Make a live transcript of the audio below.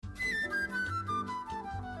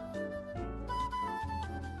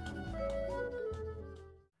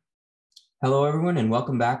Hello, everyone, and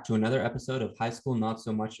welcome back to another episode of High School Not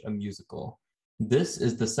So Much a Musical. This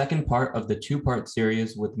is the second part of the two-part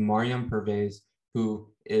series with Mariam Pervez, who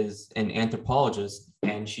is an anthropologist.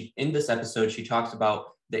 And in this episode, she talks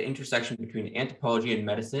about the intersection between anthropology and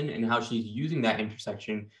medicine and how she's using that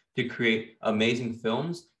intersection to create amazing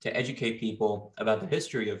films to educate people about the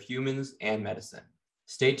history of humans and medicine.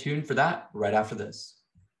 Stay tuned for that right after this.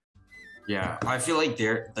 Yeah, I feel like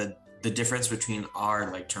the difference between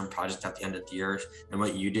our like term project at the end of the year and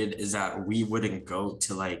what you did is that we wouldn't go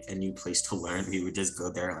to like a new place to learn. We would just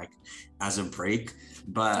go there like as a break.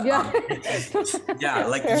 But yeah,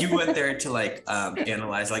 like you went there to like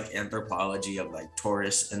analyze like anthropology of like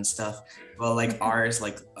tourists and stuff. Well, like ours,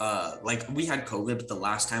 like we had COVID, but the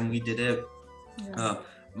last time we did it,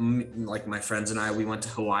 like my friends and I, we went to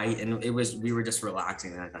Hawaii, and we were just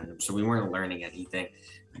relaxing that time, so we weren't learning anything.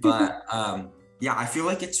 But yeah, I feel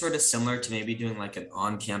like it's sort of similar to maybe doing like an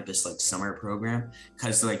on-campus like summer program,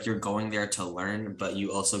 because like you're going there to learn, but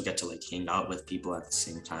you also get to like hang out with people at the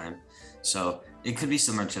same time. So it could be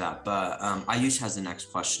similar to that. But Ayush has the next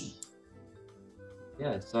question.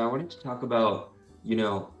 Yeah, so I wanted to talk about,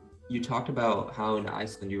 you talked about how in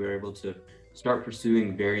Iceland you were able to start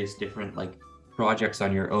pursuing various different like projects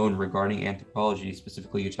on your own regarding anthropology.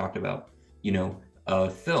 Specifically, you talked about,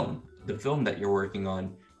 the film that you're working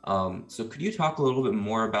on. So could you talk a little bit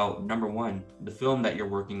more about, number one, the film that you're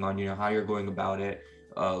working on, how you're going about it,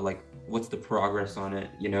 like what's the progress on it,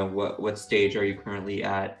 what stage are you currently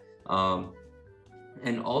at?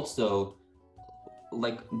 And also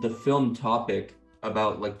like the film topic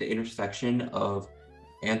about like the intersection of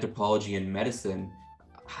anthropology and medicine.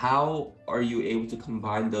 How are you able to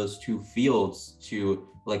combine those two fields to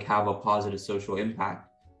like have a positive social impact?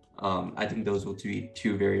 I think those will be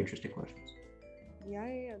two very interesting questions.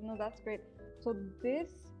 Yeah, no, that's great. So this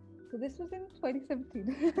was in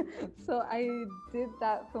 2017. So I did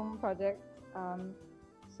that film project.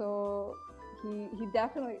 So he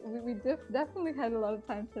definitely definitely had a lot of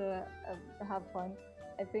time to have fun.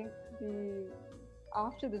 I think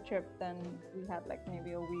after the trip, then we had like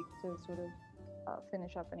maybe a week to sort of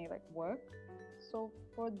finish up any like work. So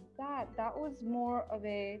for that was more of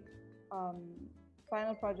a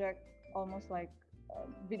final project, almost like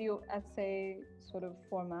video essay sort of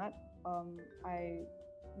format. I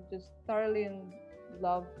just thoroughly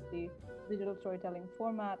love the digital storytelling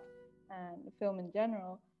format and film in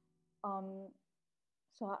general. Um,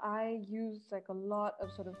 so I use like a lot of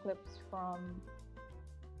sort of clips from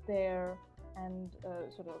there and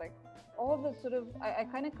sort of like all the sort of I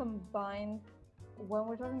kind of combine when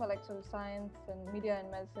we're talking about like sort of science and media and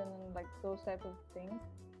medicine and like those type of things.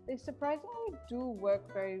 They surprisingly do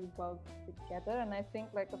work very well together, and I think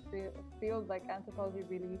like a field like anthropology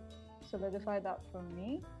really solidified that for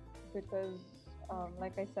me because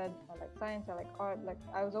like I said, I like science, I like art, like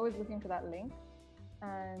I was always looking for that link,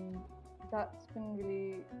 and that's been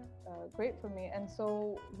really great for me. And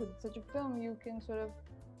so with such a film, you can sort of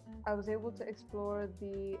I was able to explore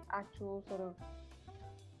the actual sort of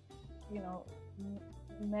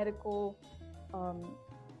medical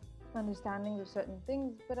understanding of certain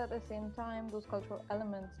things, but at the same time those cultural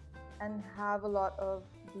elements, and have a lot of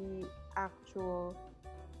the actual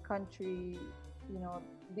country,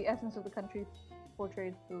 the essence of the country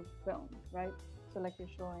portrayed through film, right? So like you're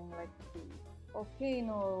showing like the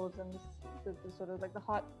volcanoes and the sort of like the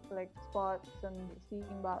hot like spots and the steam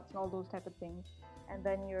baths and all those type of things, and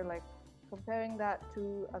then you're like comparing that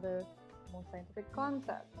to other more scientific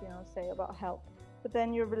concepts, say about health, but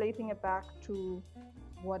then you're relating it back to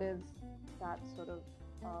what is that sort of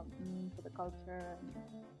mean for the culture and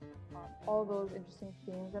all those interesting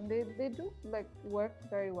themes, and they do like work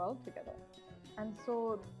very well together. And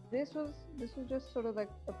so this was just sort of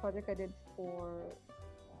like a project I did for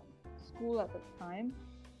school at the time,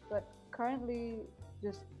 but currently,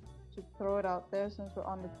 just to throw it out there since we're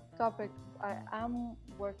on the topic, I am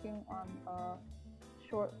working on a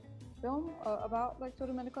short film about like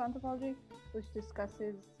sort of medical anthropology, which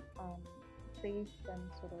discusses faith and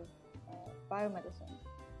sort of biomedicine.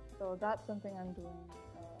 So that's something I'm doing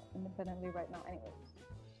independently right now anyways.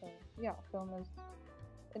 So yeah, film is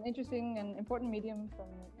an interesting and important medium for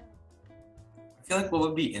me. I feel like what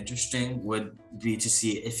would be interesting would be to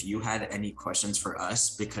see if you had any questions for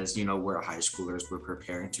us, because we're high schoolers, we're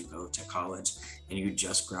preparing to go to college, and you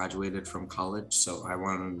just graduated from college. So I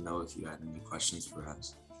want to know if you had any questions for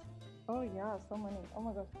us. Oh yeah, so many. Oh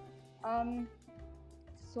my gosh.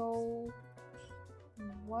 So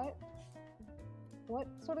what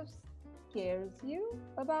sort of scares you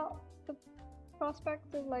about the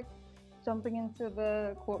prospect of like jumping into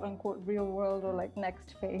the quote unquote real world or like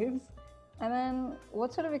next phase? And then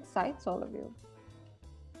what sort of excites all of you?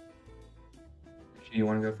 Do you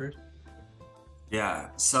want to go first? Yeah,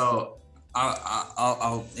 so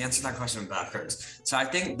I'll answer that question backwards. So I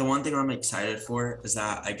think the one thing I'm excited for is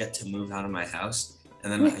that I get to move out of my house,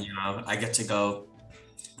 and then I get to go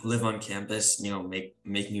live on campus. Make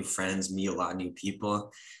new friends, meet a lot of new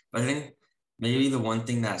people. But I think maybe the one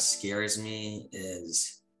thing that scares me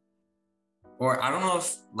is, or I don't know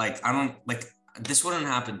if I don't like this wouldn't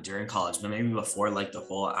happen during college, but maybe before the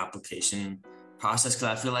whole application process, because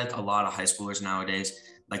I feel like a lot of high schoolers nowadays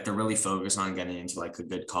they're really focused on getting into a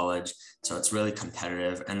good college, so it's really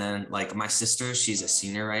competitive. And then my sister, she's a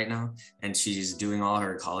senior right now, and she's doing all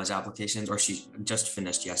her college applications, or she just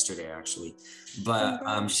finished yesterday actually.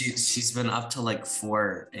 But she's been up to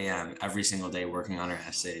 4 a.m. every single day working on her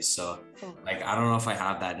essays. So I don't know if I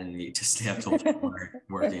have that in me to stay up till 4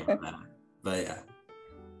 working on that. But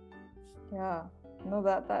yeah, no,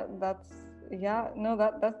 that's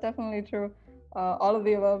definitely true. All of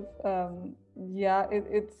the above.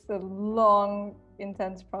 It's a long,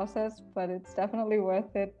 intense process, but it's definitely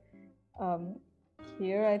worth it.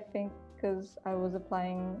 Here, I think, because I was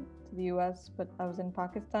applying to the US, but I was in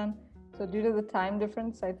Pakistan. So due to the time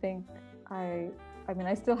difference, I think I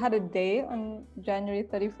still had a day on January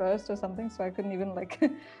 31st or something, so I couldn't even I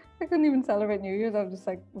couldn't even celebrate New Year's. I was just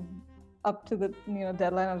up to the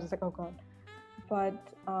deadline. I was just oh God. But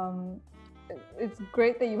it's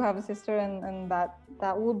great that you have a sister, and that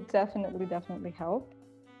will definitely help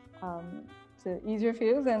to ease your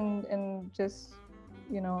fears and just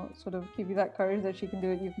sort of give you that courage that she can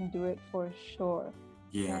do it. You can do it for sure.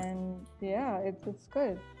 Yeah. And yeah, it's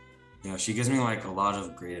good. Yeah, she gives me a lot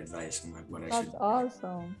of great advice on what I should do. That's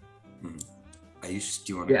awesome. I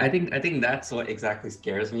think that's what exactly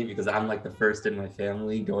scares me, because I'm the first in my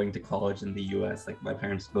family going to college in the US. My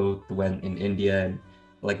parents both went in India, and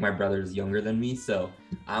my brother's younger than me, so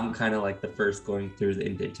I'm kind of the first going through the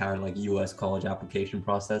entire US college application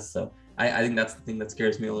process. So I think that's the thing that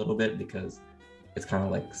scares me a little bit, because it's kind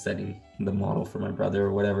of setting the model for my brother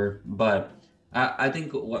or whatever. But I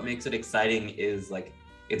think what makes it exciting is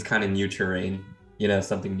it's kind of new terrain,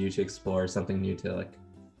 something new to explore, something new to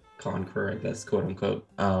conquer, I guess, quote unquote.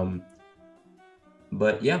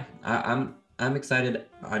 But yeah, I'm excited.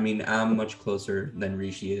 I mean, I'm much closer than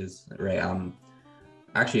Rishi is, right?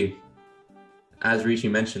 Actually, as Rishi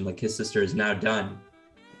mentioned, his sister is now done.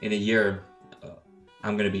 In a year,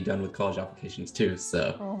 I'm gonna be done with college applications too.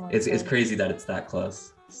 So it's crazy that it's that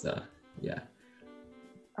close. So yeah.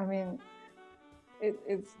 I mean,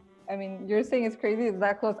 you're saying it's crazy. It's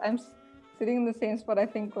that close. I'm sitting in the same spot. I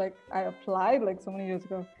think I applied so many years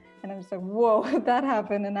ago, and I'm just whoa, that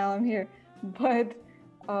happened, and now I'm here. But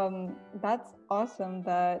that's awesome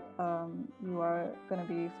that you are gonna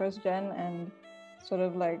be first gen and sort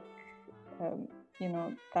of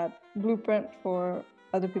that blueprint for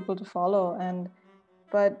other people to follow.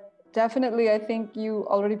 But definitely I think you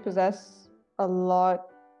already possess a lot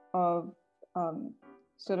of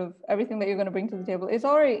sort of everything that you're going to bring to the table is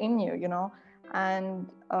already in you, and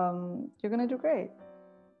you're going to do great.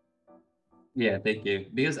 Yeah, thank you.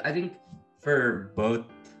 Because I think for both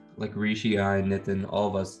Rishi, I, Nitin, all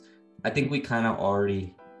of us, I think we kind of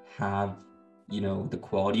already have the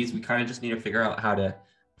qualities. We kind of just need to figure out how to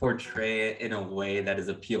portray it in a way that is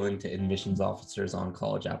appealing to admissions officers on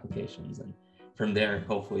college applications, and from there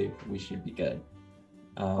hopefully we should be good.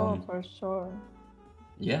 For sure.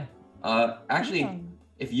 Yeah. Actually,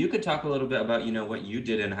 if you could talk a little bit about what you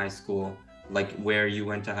did in high school, where you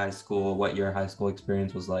went to high school, what your high school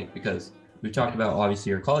experience was like, because we've talked about obviously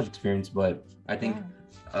your college experience, but I think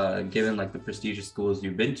given the prestigious schools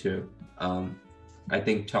you've been to, I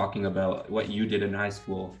think talking about what you did in high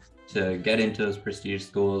school to get into those prestigious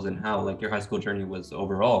schools and how your high school journey was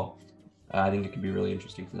overall, I think it could be really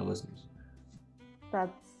interesting for the listeners.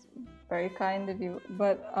 That's very kind of you.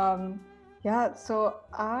 But yeah, so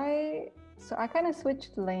I kind of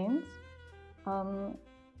switched lanes, and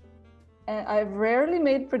I've rarely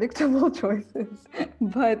made predictable choices,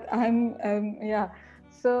 but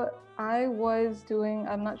so I was doing,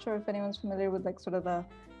 I'm not sure if anyone's familiar with sort of the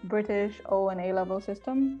British O and A level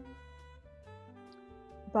system,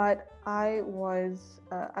 but I was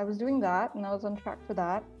doing that, and I was on track for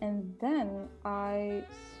that, and then I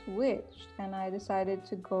switched and I decided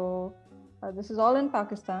to go. This is all in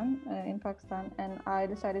Pakistan, and I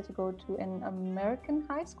decided to go to an American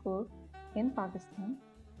high school in Pakistan,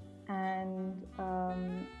 and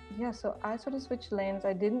so I sort of switched lanes.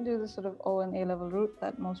 I didn't do the sort of O and A level route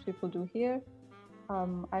that most people do here.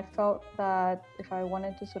 I felt that if I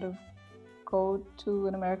wanted to sort of go to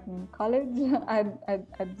an American college, I'd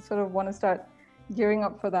sort of want to start gearing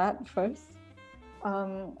up for that first.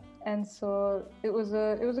 And so it was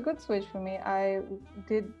a good switch for me. I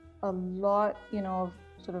did a lot, of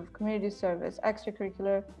sort of community service,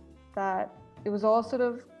 extracurricular, that it was all sort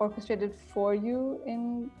of orchestrated for you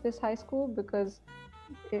in this high school because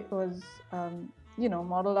it was,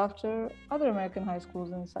 modeled after other American high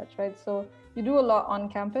schools and such, right? So you do a lot on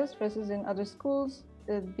campus versus in other schools.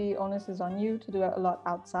 The onus is on you to do a lot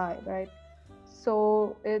outside, right?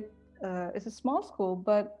 So it's a small school,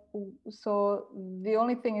 but so the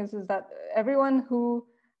only thing is that everyone who,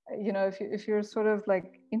 if you're sort of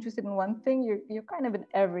like interested in one thing, you're kind of in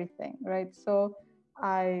everything, right? So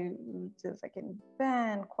I just like in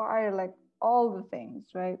band, choir, like all the things,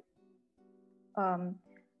 right? Um,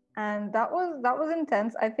 and that was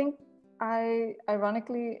intense. I think I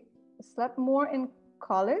ironically slept more in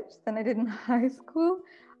college than I did in high school.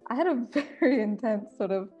 I had a very intense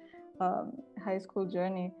sort of high school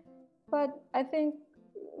journey, but I think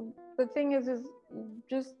the thing is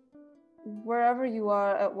just wherever you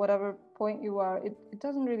are at whatever point you are, it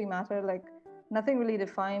doesn't really matter. Like nothing really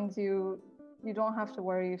defines you. You don't have to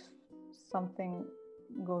worry if something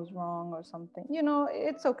goes wrong or something.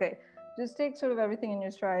 It's okay. Just take sort of everything in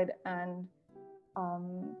your stride, and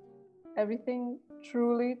um, everything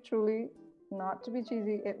truly, not to be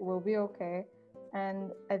cheesy, it will be okay.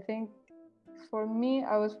 And I think for me,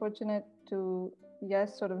 I was fortunate to,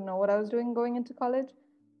 yes, sort of know what I was doing going into college,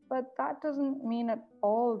 but that doesn't mean at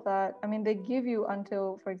all that, I mean, they give you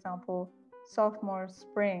until, for example, sophomore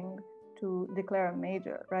spring to declare a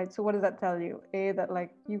major, right? So what does that tell you? A, that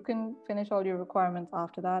like you can finish all your requirements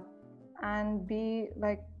after that, and B,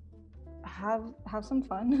 like have some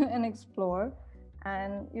fun and explore,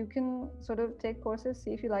 and you can sort of take courses,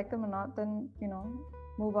 see if you like them or not, then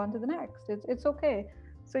move on to the next. It's okay.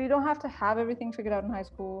 So you don't have to have everything figured out in high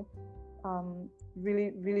school.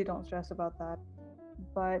 Really don't stress about that,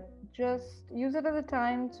 but just use it as a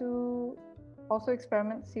time to also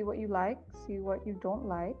experiment, see what you like, see what you don't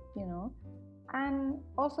like, and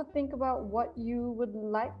also think about what you would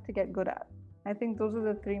like to get good at. I think those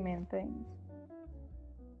are the three main things.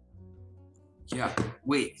 Yeah.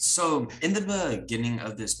 Wait, so in the beginning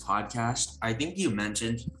of this podcast, I think you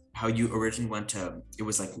mentioned how you originally went to, it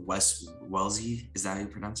was like West Wellesley, is that how you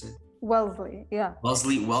pronounce it? Wellesley, yeah.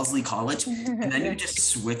 Wellesley College, and then you Yeah. just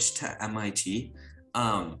switched to MIT.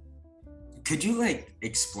 Um, could you like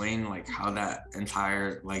explain like how that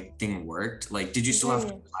entire like thing worked? Like, did you still have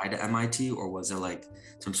to Yeah. apply to MIT, or was it like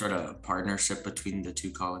some sort of partnership between the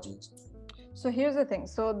two colleges? So here's the thing.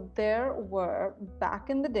 So there were, back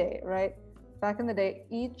in the day, right? Back in the day,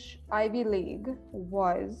 each Ivy League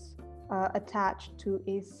was attached to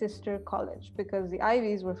a sister college, because the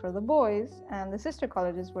Ivies were for the boys and the sister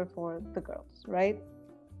colleges were for the girls, right?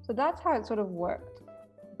 So that's how it sort of worked.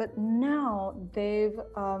 But now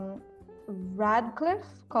Radcliffe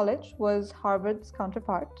College was Harvard's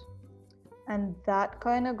counterpart, and that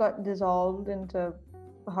kind of got dissolved into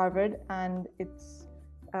Harvard, and it's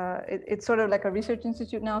sort of like a research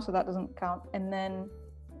institute now, so that doesn't count. And then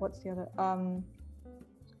what's the other?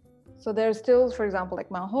 So there's still, for example, like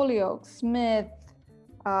Mount Holyoke, Smith,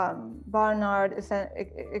 Barnard,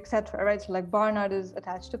 etc. Right? So like Barnard is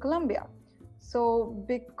attached to Columbia. So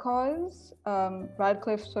because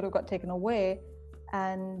Radcliffe sort of got taken away,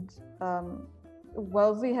 and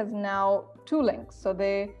Wellesley has now two links. So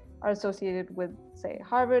they are associated with, say,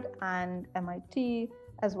 Harvard and MIT,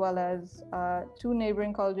 as well as two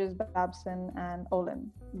neighboring colleges, Babson and Olin,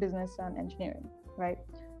 business and engineering, right?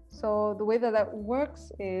 So the way that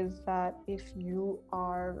works is that if you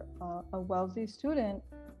are a Wellesley student,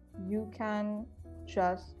 you can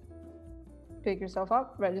just pick yourself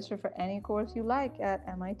up, register for any course you like at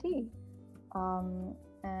MIT,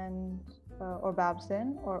 and or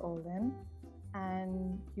Babson or Olin,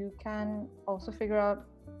 and you can also figure out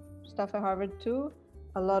stuff at Harvard too.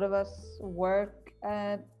 A lot of us work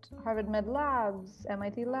at Harvard Med Labs,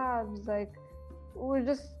 MIT Labs. Like, we're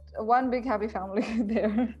just one big happy family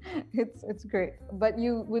there. It's great. But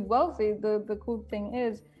you, with Wellesley, the cool thing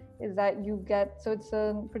is that you get, so it's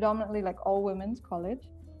a predominantly like all women's college,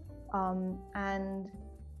 and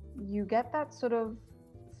you get that sort of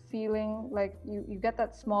feeling, like you get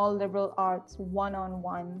that small liberal arts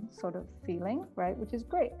one-on-one sort of feeling, right? Which is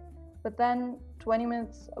great. But then 20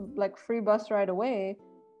 minutes like free bus ride away,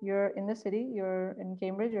 you're in the city, you're in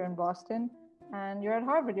Cambridge, you're in Boston, and you're at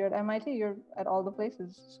Harvard, you're at MIT, you're at all the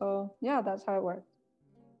places. So yeah, that's how it works.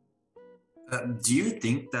 Do you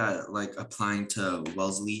think that like applying to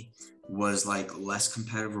Wellesley was like less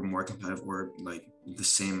competitive or more competitive, or like the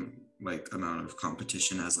same like amount of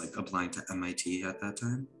competition as like applying to MIT at that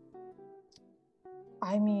time?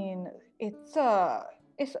 I mean,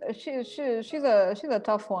 It's she's a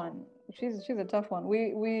tough one. She's a tough one.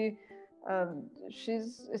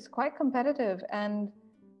 She's it's quite competitive, and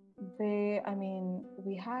I mean,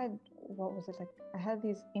 we had, what was it like? I had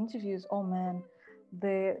these interviews. Oh man,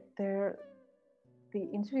 they're the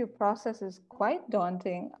interview process is quite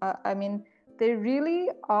daunting. I mean, they really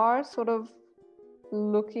are sort of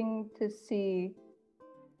looking to see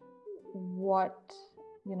what,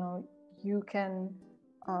 you know, you can,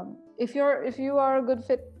 if you are a good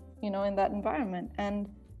fit, you know, in that environment. And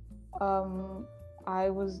I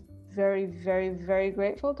was very, very, very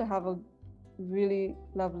grateful to have a really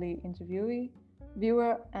lovely interviewee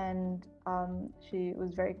viewer, and she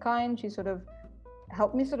was very kind. She sort of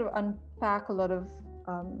helped me sort of unpack a lot of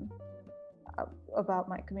about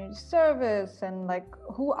my community service and like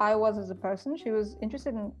who I was as a person. She was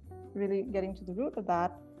interested in really getting to the root of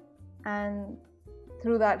that, and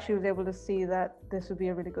through that she was able to see that this would be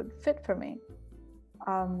a really good fit for me.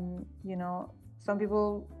 You know, some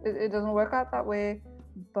people it doesn't work out that way,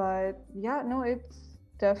 but yeah, no, it's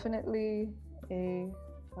definitely a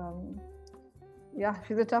yeah,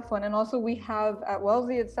 she's a tough one. And also we have at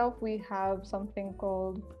Wellesley itself, we have something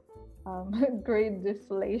called grade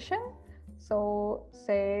deflation. So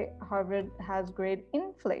say Harvard has grade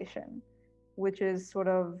inflation, which is sort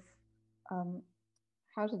of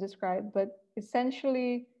how to describe, but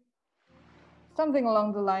essentially something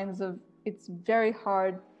along the lines of it's very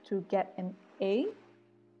hard to get an A,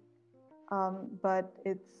 but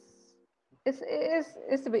it's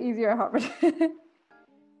a bit easier at Harvard.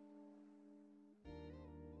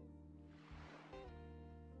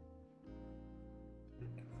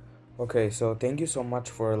 Okay, so thank you so much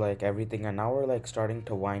for like everything, and now we're like starting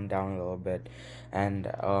to wind down a little bit. And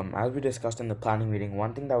as we discussed in the planning meeting,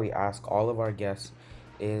 one thing that we ask all of our guests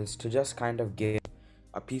is to just kind of give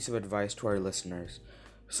a piece of advice to our listeners.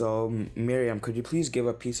 So, Miriam, could you please give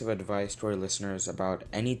a piece of advice to our listeners about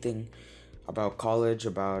anything, about college,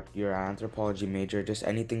 about your anthropology major, just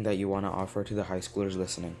anything that you want to offer to the high schoolers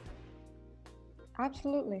listening?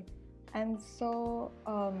 Absolutely. And so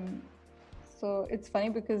so it's funny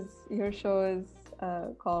because your show is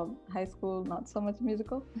called High School Not So Much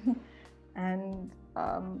Musical. And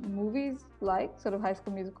movies like sort of High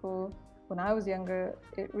School Musical, when I was younger,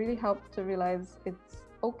 it really helped to realize it's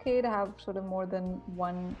okay to have sort of more than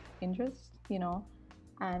one interest, you know,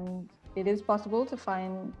 and it is possible to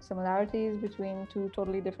find similarities between two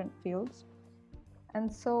totally different fields.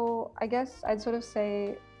 And so I guess I'd sort of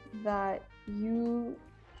say that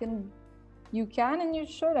can you can and you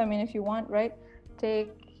should, I mean, if you want, right,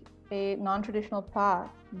 take a non-traditional path,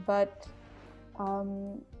 but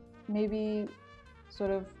maybe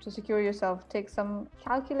sort of to secure yourself, take some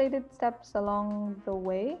calculated steps along the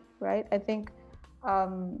way, right? I think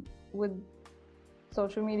with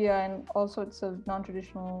social media and all sorts of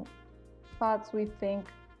non-traditional paths, we think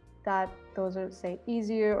that those are, say,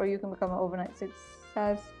 easier or you can become an overnight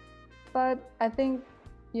success. But I think,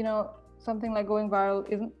 you know, something like going viral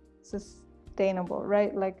isn't sustainable,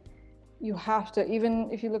 right? Like you have to, even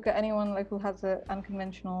if you look at anyone like who has an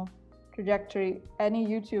unconventional trajectory, any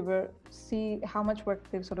YouTuber, see how much work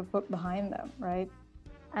they've sort of put behind them, right?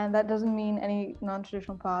 And that doesn't mean any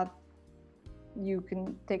non-traditional path you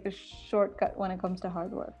can take a shortcut when it comes to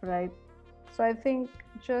hard work, right? So I think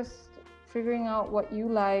just figuring out what you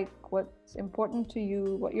like, what's important to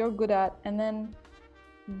you, what you're good at, and then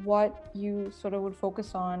what you sort of would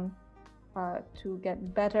focus on to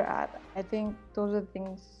get better at. I think those are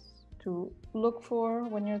things to look for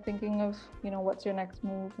when you're thinking of, you know, what's your next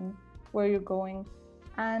move and where you're going.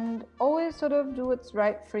 And always sort of do what's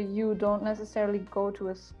right for you. Don't necessarily go to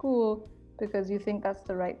a school because you think that's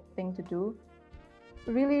the right thing to do.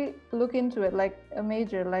 Really look into it, like a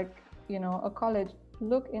major, like, you know, a college.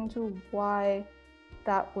 Look into why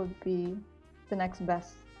that would be the next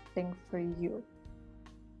best thing for you.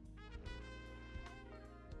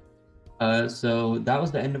 So that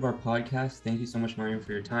was the end of our podcast. Thank you so much, Mariam,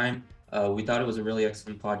 for your time. We thought it was a really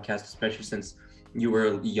excellent podcast, especially since you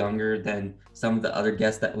were younger than some of the other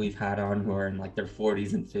guests that we've had on who are in like their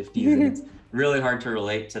 40s and 50s. And it's really hard to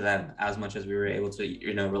relate to them as much as we were able to,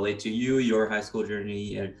 you know, relate to you, your high school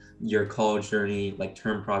journey and your college journey, like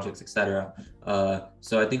term projects, etc.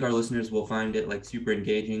 So I think our listeners will find it like super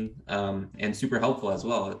engaging and super helpful as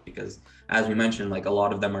well, because as we mentioned, like a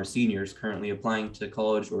lot of them are seniors currently applying to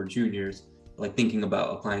college or juniors, like thinking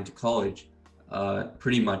about applying to college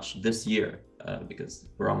pretty much this year. Because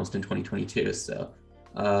we're almost in 2022. So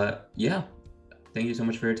yeah, thank you so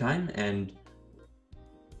much for your time. And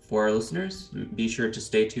for our listeners, be sure to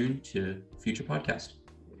stay tuned to future podcasts.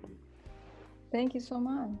 Thank you so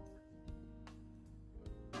much.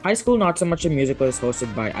 High School Not So Much a Musical is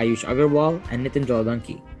hosted by Ayush Agarwal and Nitin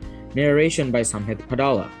Jaladanki. Narration by Samhit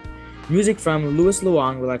Padala. Music from Louis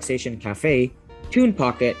Luang Relaxation Cafe, Tune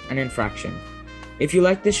Pocket, and Infraction. If you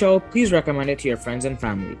like the show, please recommend it to your friends and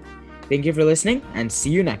family. Thank you for listening, and see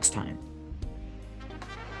you next time.